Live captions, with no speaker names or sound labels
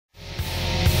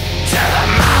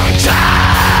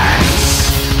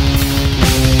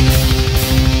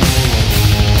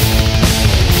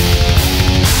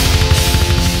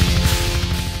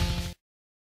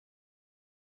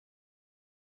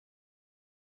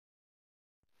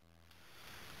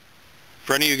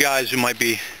For any of you guys who might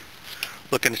be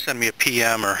looking to send me a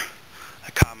PM or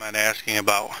a comment asking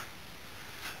about,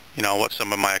 you know, what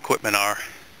some of my equipment are,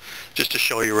 just to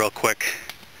show you real quick,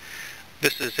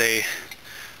 this is a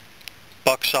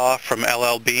buck saw from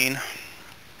LL Bean.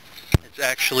 It's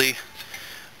actually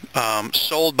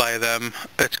sold by them.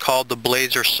 It's called the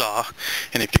Blazer Saw,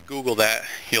 and if you Google that,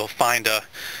 you'll find a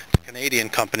Canadian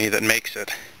company that makes it.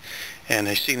 And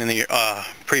I've seen in the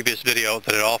previous video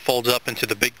that it all folds up into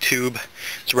the big tube.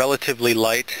 It's relatively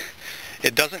light.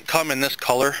 It doesn't come in this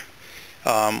color,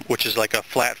 which is like a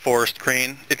flat forest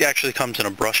green. It actually comes in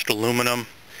a brushed aluminum,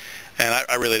 and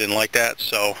I really didn't like that.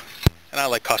 So, and I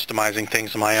like customizing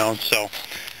things of my own, so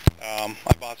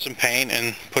I bought some paint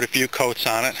and put a few coats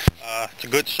on it. It's a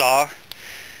good saw.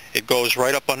 It goes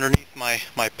right up underneath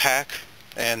my pack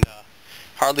and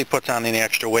hardly puts on any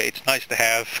extra weight. It's nice to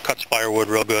have. Cuts firewood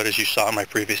real good, as you saw in my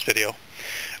previous video.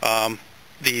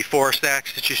 The forest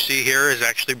axe that you see here is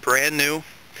actually brand new.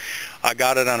 I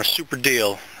got it on a super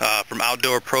deal from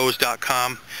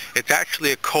OutdoorPros.com. It's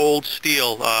actually a cold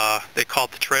steel. They call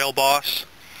it the Trail Boss,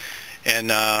 and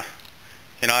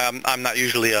you know, I'm not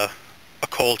usually a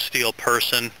cold steel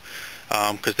person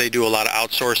because they do a lot of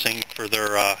outsourcing for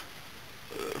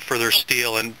their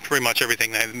steel, and pretty much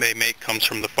everything they make comes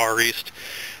from the Far East.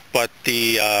 But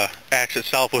the axe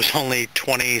itself was only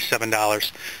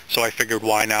 $27, so I figured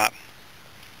why not.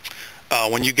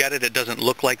 When you get it, it doesn't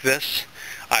look like this.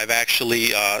 I've actually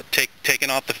taken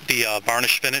off the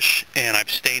varnish finish, and I've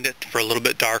stained it for a little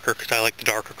bit darker because I like the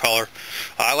darker color.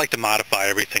 I like to modify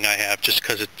everything I have just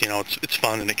because it's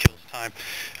fun and it kills time.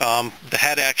 The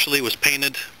head actually was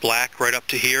painted black right up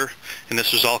to here, and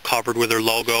this was all covered with their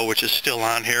logo, which is still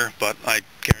on here, but I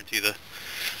guarantee the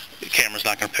camera's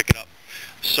not going to pick it up.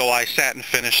 So I sat and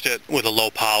finished it with a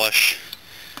low polish,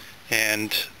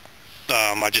 and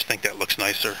I just think that looks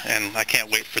nicer, and I can't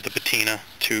wait for the patina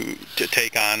to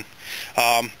take on.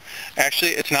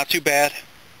 Actually, it's not too bad.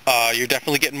 You're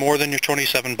definitely getting more than your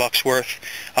 27 bucks worth.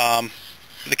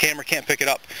 The camera can't pick it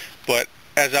up, but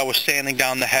as I was sanding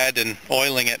down the head and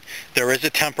oiling it, there is a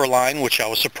temper line, which I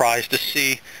was surprised to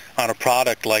see on a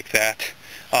product like that.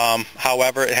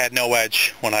 However, it had no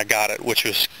edge when I got it, which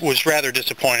was rather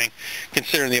disappointing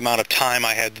considering the amount of time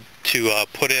I had to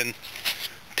put in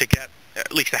to get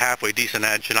at least a halfway decent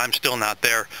edge, and I'm still not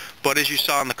there. But as you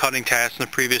saw in the cutting test in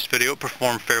the previous video, it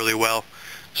performed fairly well.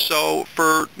 So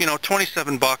for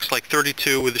 27 bucks, like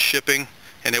 32 with the shipping,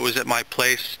 and it was at my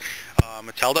place,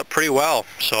 it's held up pretty well.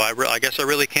 So I guess I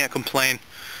really can't complain.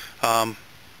 Not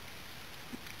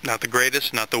the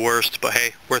greatest, not the worst, but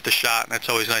hey, worth a shot, and it's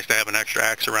always nice to have an extra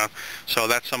axe around. So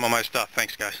that's some of my stuff.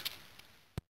 Thanks, guys.